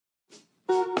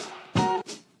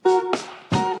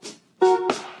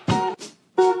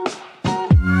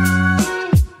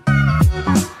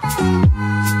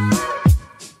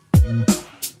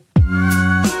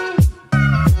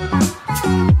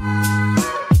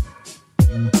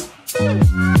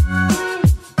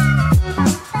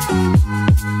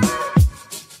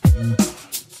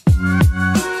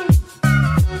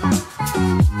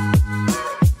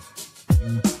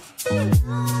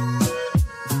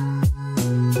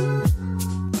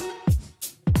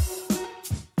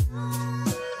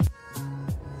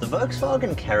The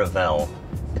Volkswagen Caravelle,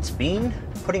 it's been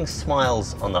putting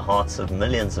smiles on the hearts of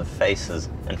millions of faces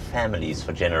and families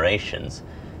for generations.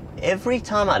 Every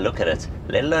time I look at it,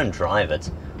 let alone drive it,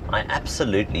 I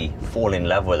absolutely fall in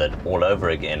love with it all over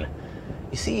again.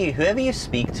 You see, whoever you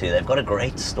speak to, they've got a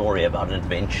great story about an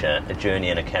adventure, a journey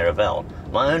in a Caravelle.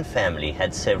 My own family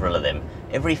had several of them.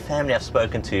 Every family I've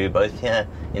spoken to, both here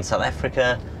in South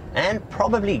Africa and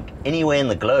probably anywhere in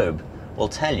the globe, will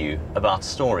tell you about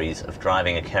stories of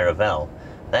driving a Caravelle.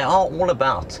 They are all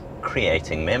about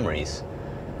creating memories.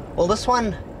 Well, this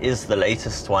one is the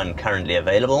latest one currently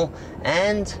available,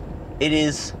 and it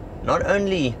is not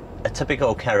only a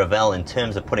typical Caravelle in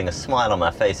terms of putting a smile on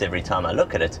my face every time I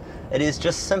look at it, it is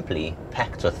just simply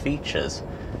packed with features.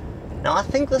 Now, I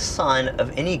think the sign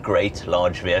of any great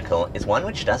large vehicle is one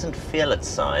which doesn't feel its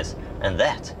size, and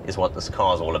that is what this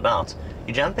car is all about.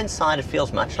 You jump inside, it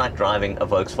feels much like driving a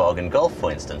Volkswagen Golf,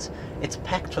 for instance. It's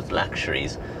packed with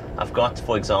luxuries. I've got,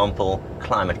 for example,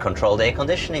 climate-controlled air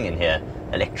conditioning in here,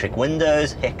 electric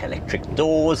windows, heck, electric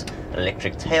doors, an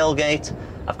electric tailgate.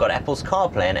 I've got Apple's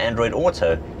CarPlay and Android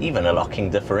Auto, even a locking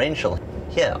differential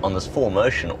here on this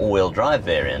 4Motion all-wheel drive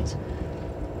variant.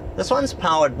 This one's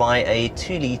powered by a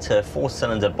 2-litre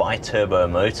 4-cylinder bi-turbo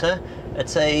motor.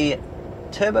 It's a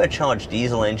turbocharged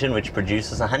diesel engine which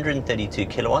produces 132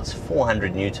 kilowatts,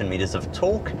 400 newton meters of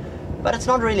torque. But it's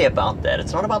not really about that.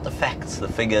 It's not about the facts, the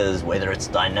figures, whether it's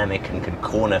dynamic and can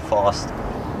corner fast,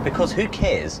 because who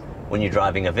cares when you're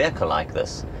driving a vehicle like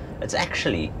this? It's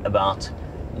actually about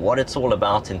what it's all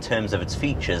about in terms of its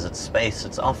features, its space,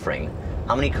 its offering.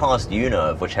 How many cars do you know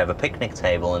of which have a picnic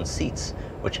table and seats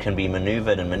which can be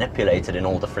maneuvered and manipulated in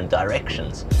all different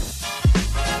directions?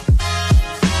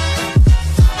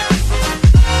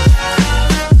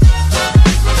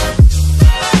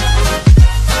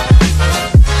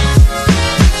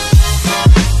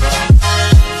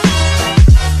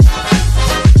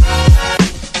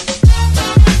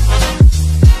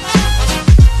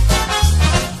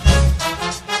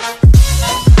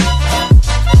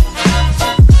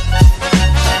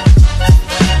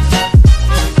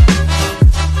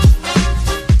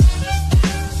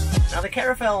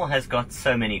 Caravelle has got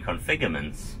so many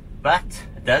configurements, but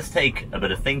it does take a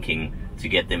bit of thinking to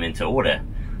get them into order.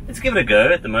 Let's give it a go.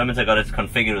 At the moment I got it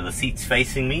configured with the seats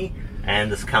facing me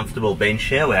and this comfortable bench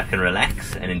here where I can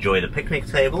relax and enjoy the picnic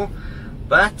table.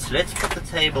 But let's put the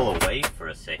table away for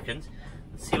a second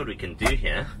and see what we can do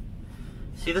here.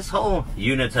 See, this whole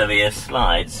unit over here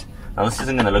slides. Now this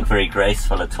isn't going to look very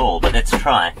graceful at all, but let's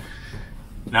try.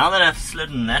 Now that I've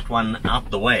slidden that one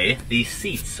out the way, these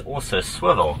seats also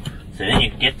swivel. So then you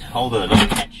can get hold of the little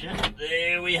catcher.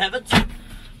 There we have it.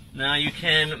 Now you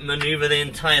can maneuver the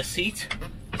entire seat.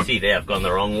 See there, I've gone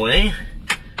the wrong way.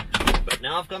 But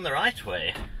now I've gone the right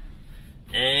way.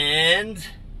 And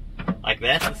like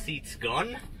that, the seat's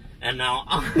gone. And now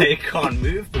I can't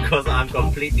move because I'm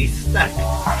completely stuck.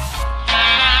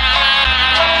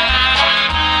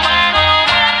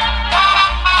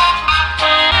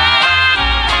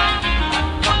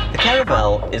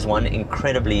 Caravelle is one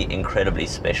incredibly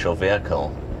special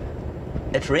vehicle.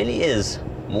 It really is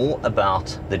more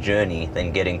about the journey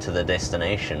than getting to the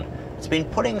destination. It's been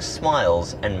putting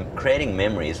smiles and creating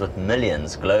memories with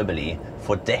millions globally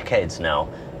for decades now,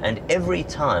 and every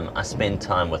time I spend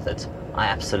time with it, I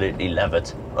absolutely love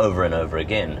it over and over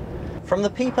again. From the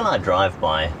people I drive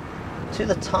by to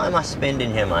the time I spend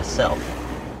in here myself,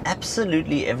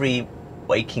 absolutely every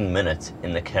waking minute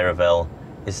in the Caravelle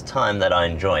is time that I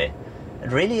enjoy.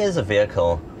 It really is a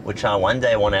vehicle which I one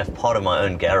day want to have part of my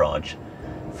own garage.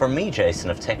 From me,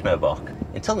 Jason of Technobok,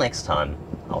 until next time,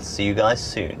 I'll see you guys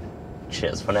soon.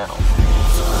 Cheers for now.